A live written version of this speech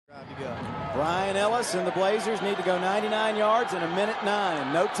go. Brian Ellis and the Blazers need to go 99 yards in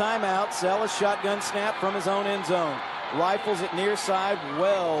 1:09. No timeouts. Ellis shotgun snap from his own end zone. Rifles it near side,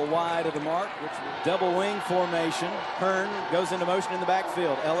 well wide of the mark. Double wing formation. Hearn goes into motion in the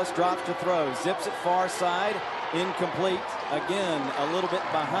backfield. Ellis drops to throw. Zips it far side. Incomplete. Again, a little bit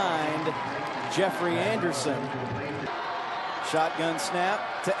behind Jeffrey Anderson. Shotgun snap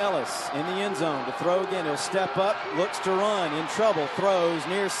to Ellis in the end zone to throw again. He'll step up, looks to run, in trouble, throws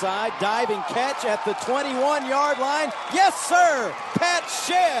near side, diving catch at the 21-yard line. Yes, sir! Pat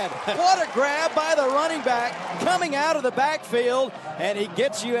Shedd. What a grab by the running back coming out of the backfield, and he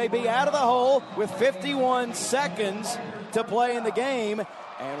gets UAB out of the hole with 51 seconds to play in the game.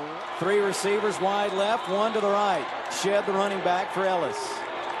 And 3 receivers wide left, 1 to the right. Shedd, the running back for Ellis.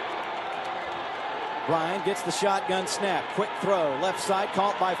 Brian gets the shotgun snap. Quick throw. Left side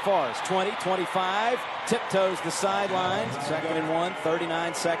caught by Forrest. 20, 25. Tiptoes the sidelines. 2nd and 1.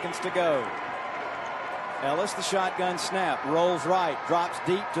 39 seconds to go. Ellis, the shotgun snap. Rolls right. Drops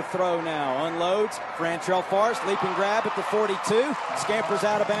deep to throw now. Unloads. Frantrell Forrest. Leaping grab at the 42. Scampers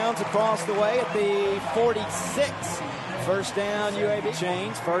out of bounds across the way at the 46. First down, UAB.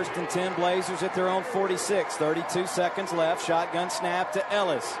 Chains. 1st and 10 Blazers at their own 46. 32 seconds left. Shotgun snap to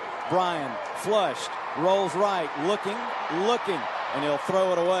Ellis. Brian flushed, rolls right, looking, and he'll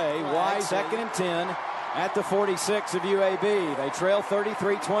throw it away. Wide. 2nd and 10 at the 46 of UAB. They trail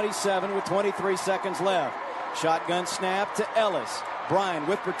 33-27 with 23 seconds left. Shotgun snap to Ellis. Brian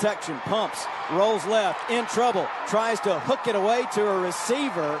with protection, pumps, rolls left, in trouble, tries to hook it away to a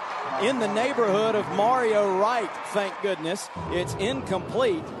receiver in the neighborhood of Mario Wright, thank goodness. It's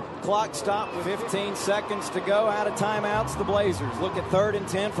incomplete. Clock stopped with 15 seconds to go. Out of timeouts, the Blazers look at 3rd and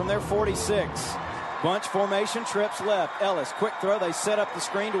 10 from their 46. Bunch formation, trips left. Ellis, quick throw. They set up the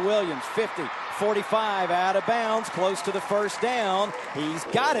screen to Williams. 50, 45, out of bounds, close to the first down. He's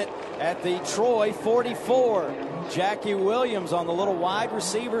got it at the Troy 44. Jackie Williams on the little wide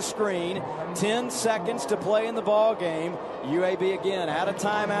receiver screen. 10 seconds to play in the ball game. UAB again out of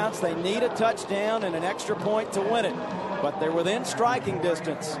timeouts. They need a touchdown and an extra point to win it. But they're within striking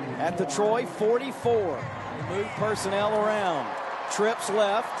distance at the Troy 44. Move personnel around. Trips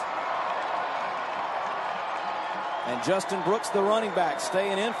left. And Justin Brooks, the running back,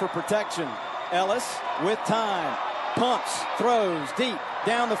 staying in for protection. Ellis with time. Pumps, throws deep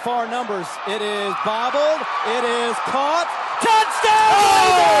down the far numbers. It is bobbled. It is caught. Touchdown!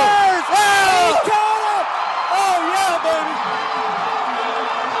 Blazers! Wow! He caught it! Oh, yeah, baby.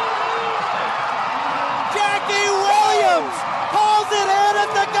 Jackie Williams pulls it in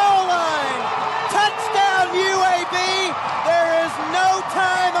at the goal line. Touchdown, UAB. There is no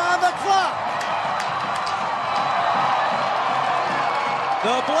time on the clock.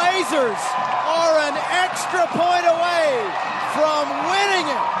 The Blazers are an extra point away from winning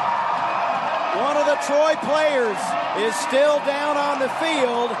it. One of the Troy players is still down on the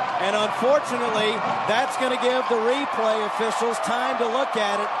field, and unfortunately, that's going to give the replay officials time to look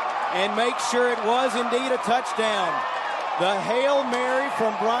at it and make sure it was indeed a touchdown. The Hail Mary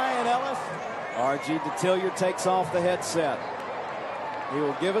from Brian Ellis. R.G. DeTillier takes off the headset. He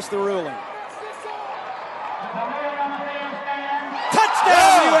will give us the ruling.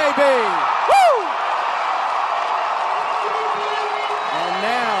 Touchdown, UAB! Woo! And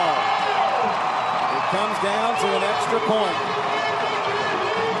now it comes down to an extra point.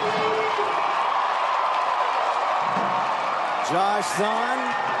 Josh Zahn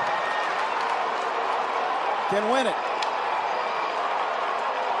can win it.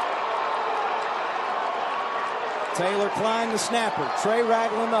 Taylor Klein, the snapper. Trey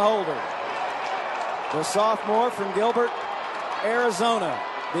Ragland, the holder. The sophomore from Gilbert, Arizona.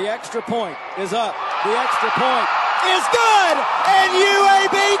 The extra point is up. The extra point is good! And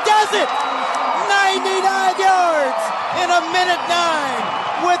UAB does it! 99 yards in 1:09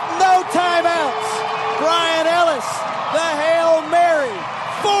 with no timeouts. Brian Ellis, the Hail Mary.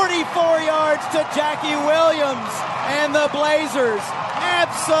 44 yards to Jackie Williams. And the Blazers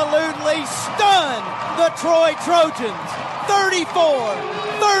absolutely stun the Troy Trojans.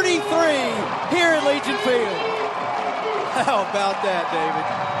 34-33 here at Legion Field. How about that, David?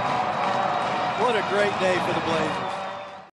 What a great day for the Blazers.